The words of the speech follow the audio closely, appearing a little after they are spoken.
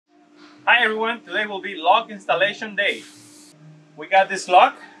Hi everyone, today will be lock installation day. We got this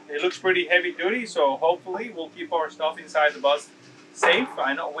lock. It looks pretty heavy duty, so hopefully we'll keep our stuff inside the bus safe.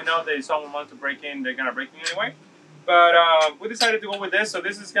 We know that if someone wants to break in, they're gonna break in anyway. But we decided to go with this, so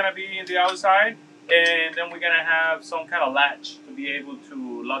this is gonna be in the outside, and then we're gonna have some kind of latch to be able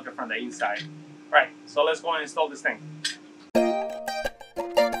to lock it from the inside. Right, so let's go and install this thing.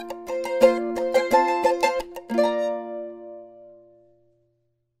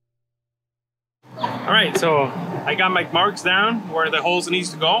 Alright, so I got my marks down where the holes needs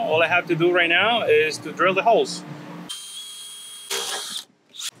to go. All I have to do right now is to drill the holes.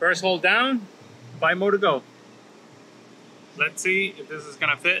 First hole down, 5 more to go. Let's see if this is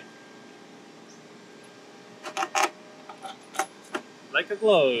gonna fit. Like a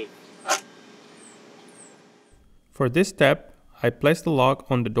glove. For this step, I placed the lock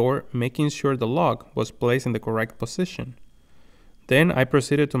on the door, making sure the lock was placed in the correct position. Then I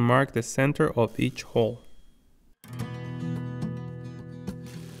proceeded to mark the center of each hole.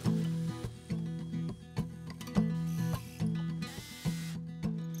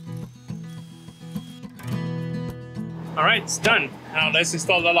 Alright, it's done. Now let's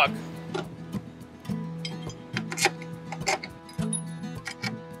install the lock.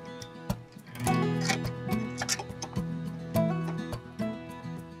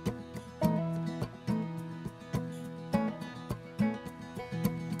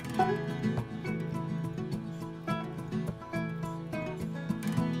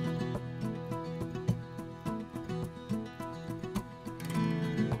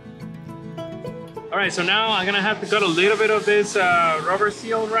 Alright, so now I'm gonna have to cut a little bit of this rubber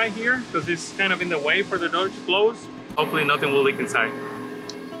seal right here because it's kind of in the way for the door to close. Hopefully nothing will leak inside.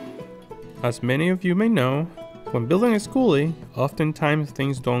 As many of you may know, when building a Skoolie, oftentimes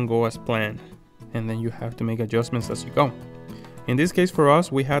things don't go as planned, and then you have to make adjustments as you go. In this case for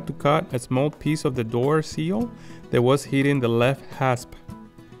us, we had to cut a small piece of the door seal that was hitting the left hasp.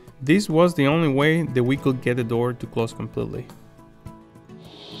 This was the only way that we could get the door to close completely.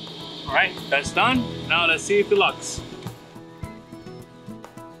 Alright, that's done. Now let's see if it locks.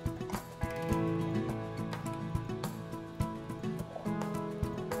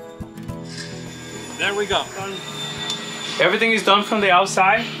 There we go. Done. Everything is done from the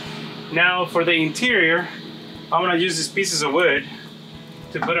outside. Now for the interior, I'm gonna use these pieces of wood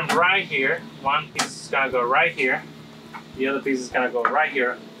to put them right here. One piece is gonna go right here. The other piece is gonna go right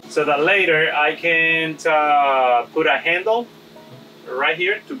here. So that later I can put a handle right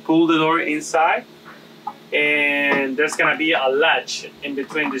here to pull the door inside, and there's gonna be a latch in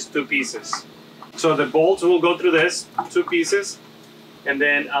between these two pieces. So the bolts will go through this two pieces, and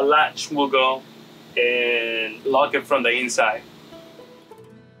then a latch will go and lock it from the inside.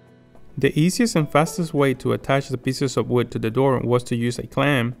 The easiest and fastest way to attach the pieces of wood to the door was to use a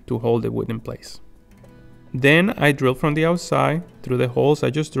clamp to hold the wood in place. Then I drilled from the outside through the holes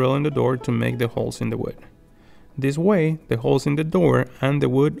I just drilled in the door to make the holes in the wood. This way, the holes in the door and the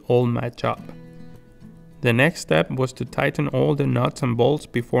wood all match up. The next step was to tighten all the nuts and bolts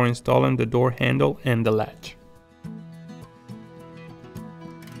before installing the door handle and the latch.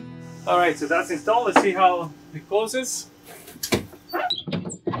 Alright, so that's installed. Let's see how it closes.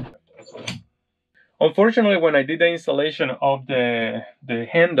 Unfortunately, when I did the installation of the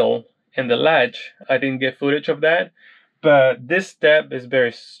handle and the latch, I didn't get footage of that, but this step is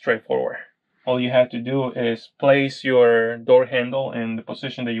very straightforward. All you have to do is place your door handle in the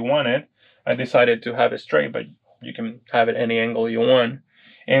position that you want it. I decided to have it straight, but you can have it any angle you want.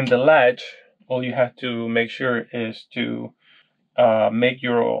 And the latch, all you have to make sure is to make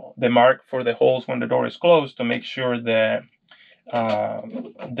the mark for the holes when the door is closed to make sure that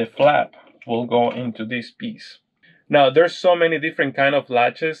the flap will go into this piece. Now, there's so many different kind of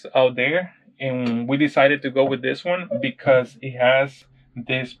latches out there, and we decided to go with this one because it has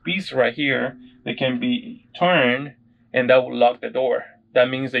this piece right here that can be turned, and that will lock the door. That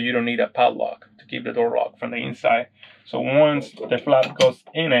means that you don't need a padlock to keep the door locked from the inside. So once the flap goes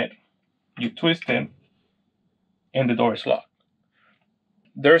in it, you twist it and the door is locked.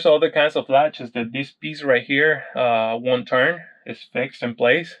 There's other kinds of latches that this piece right here won't turn. It's fixed in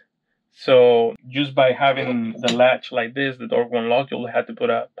place. So just by having the latch like this, the door won't lock. You'll have to put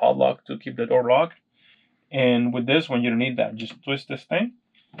a padlock to keep the door locked. And with this one, you don't need that. Just twist this thing,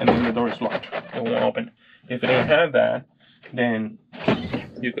 and then the door is locked. It won't open. If it didn't have that, then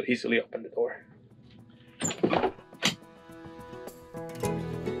you could easily open the door.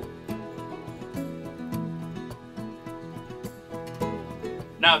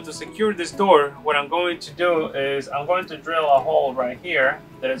 Now to secure this door, what I'm going to do is I'm going to drill a hole right here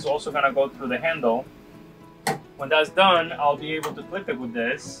that is also going to go through the handle. When that's done, I'll be able to clip it with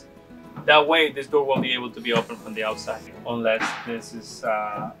this, That way this door won't be able to be opened from the outside unless this is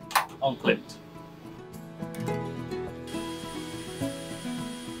unclipped.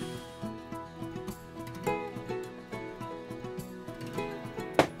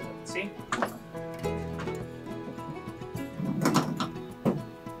 See?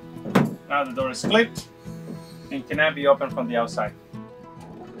 Now the door is clipped and cannot be opened from the outside.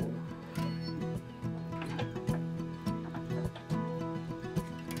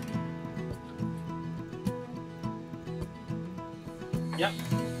 Yep,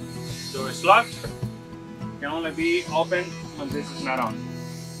 door is locked. Can only be opened when this is not on.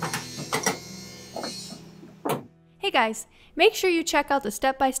 Hey guys, make sure you check out the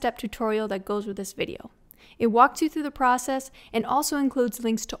step-by-step tutorial that goes with this video. It walks you through the process and also includes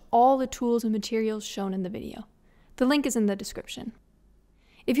links to all the tools and materials shown in the video. The link is in the description.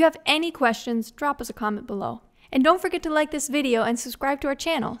 If you have any questions, drop us a comment below. And don't forget to like this video and subscribe to our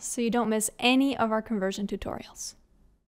channel so you don't miss any of our conversion tutorials.